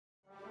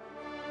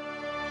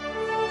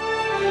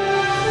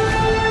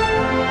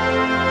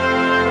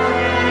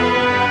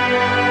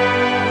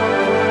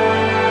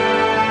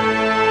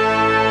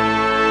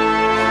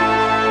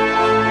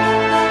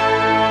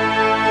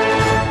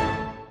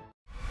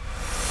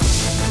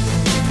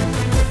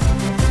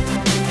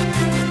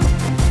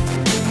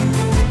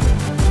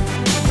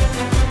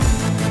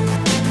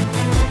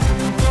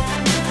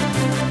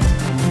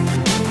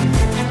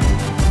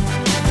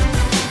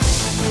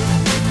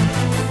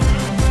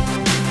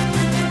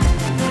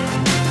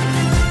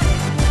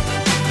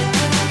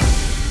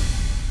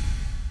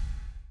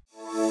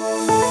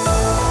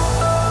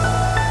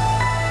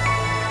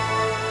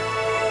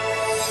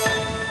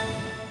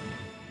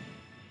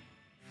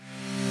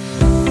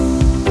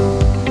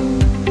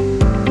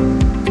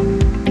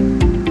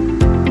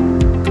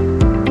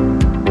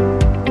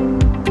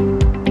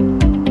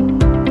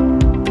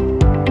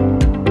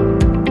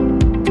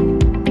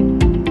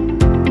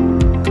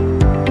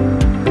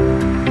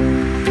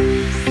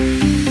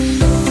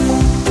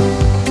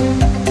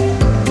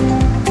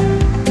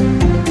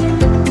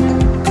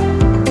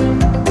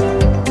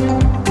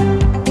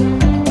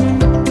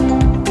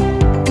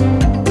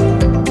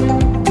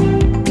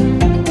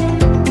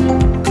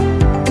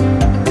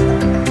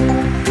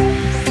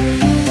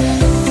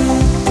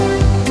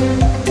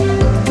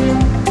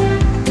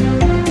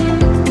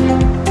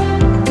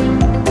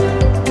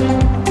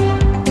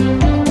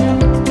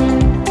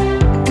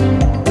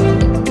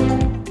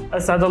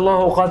أسعد الله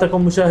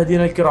أوقاتكم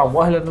مشاهدينا الكرام،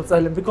 وأهلا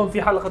وسهلا بكم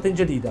في حلقة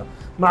جديدة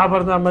مع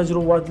برنامج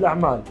رواد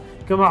الأعمال.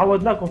 كما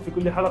عودناكم في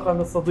كل حلقة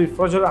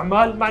نستضيف رجل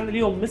أعمال. معنا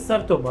اليوم مستر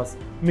توماس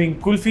من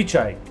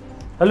Kulfichai.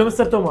 Hello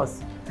Mr.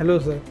 Thomas. Hello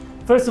sir.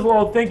 First of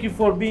all, thank you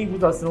for being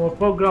with us in our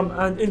program,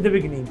 and in the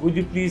beginning, would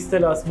you please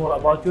tell us more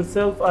about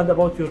yourself and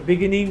about your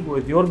beginning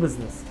with your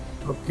business?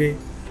 Okay.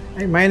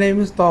 My name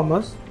is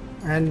Thomas,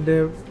 and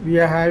we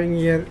are having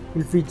here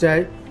Kulfichai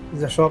is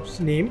the shop's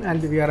name, and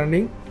we are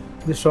running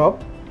the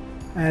shop.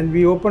 And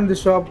we opened the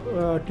shop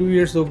 2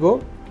 years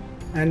ago,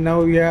 and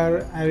now we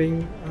are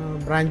having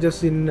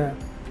branches in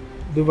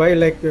Dubai,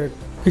 like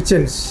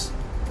kitchens,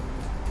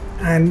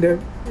 and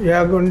we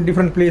have gone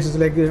different places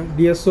like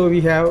DSO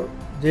we have,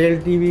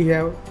 JLT we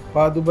have,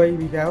 Dubai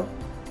we have,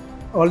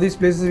 all these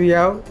places we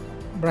have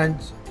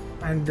branch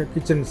and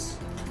kitchens.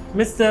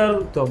 Mr.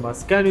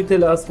 Thomas, can you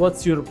tell us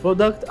what's your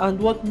product and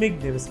what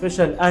makes them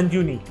special and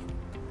unique?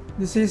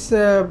 This is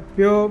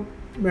pure,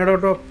 made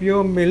out of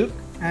pure milk,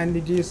 and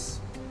it is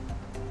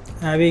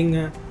having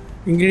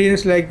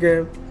ingredients like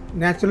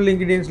natural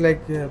ingredients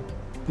like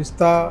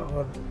pista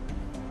or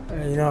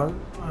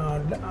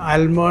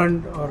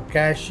almond or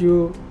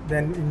cashew.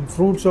 Then in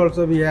fruits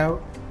also we have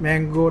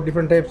mango,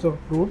 different types of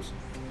fruits,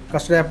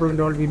 custard apple and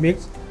all we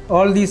mix.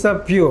 All these are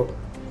pure.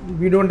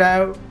 We don't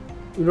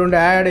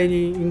add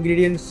any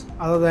ingredients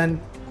other than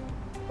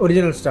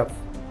original stuff.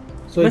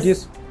 So it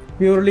is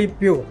purely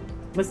pure.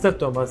 Mr.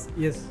 Thomas,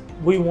 yes,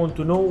 we want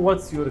to know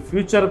what's your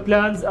future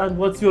plans and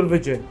what's your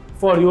vision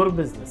for your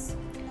business.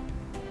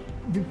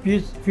 The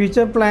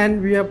future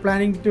plan, we are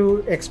planning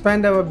to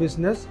expand our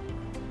business,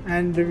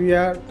 and we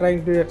are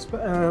trying to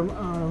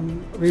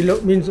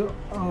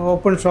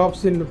open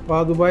shops in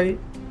Dubai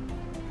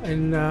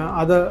and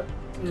other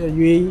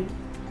UAE,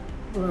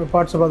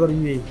 parts of other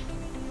UAE.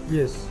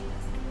 Yes.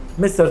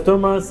 Mr.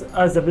 Thomas,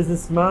 as a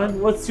businessman,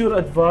 what's your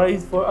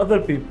advice for other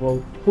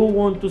people who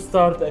want to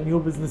start a new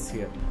business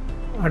here?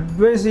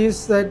 Advice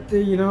is that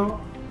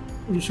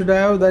you should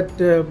have that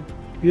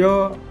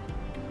pure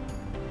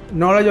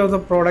knowledge of the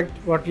product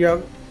what you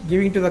are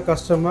giving to the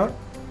customer,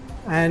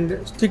 and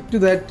stick to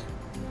that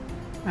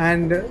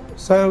and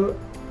serve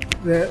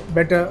the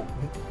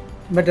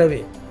better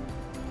way.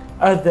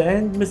 At the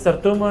end,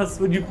 Mr. Thomas,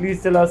 would you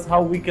please tell us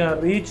how we can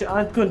reach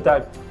and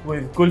contact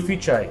with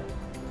Kulfichai?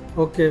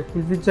 Okay,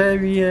 Kulfichai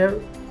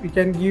we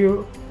can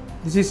give.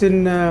 This is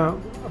in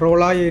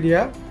Rola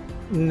area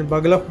in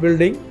Baglaf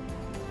building,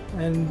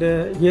 and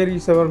here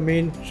is our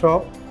main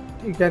shop.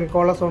 You can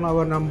call us on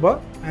our number,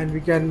 and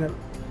we can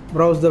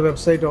browse the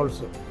website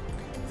also.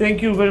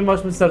 Thank you very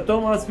much, Mr.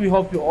 Thomas. We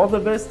hope you all the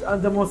best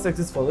and the most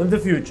successful in the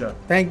future.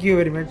 Thank you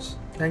very much.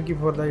 Thank you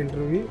for the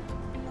interview.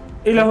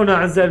 إلى هنا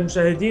أعزائي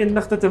المشاهدين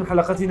نختتم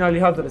حلقتنا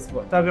لهذا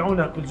الأسبوع.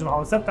 تابعونا كل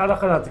جمعة وسبت على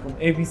قناتكم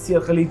ABC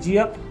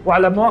الخليجية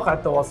وعلى مواقع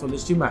التواصل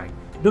الاجتماعي.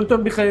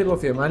 دمتم بخير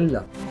وفي أمان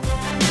الله.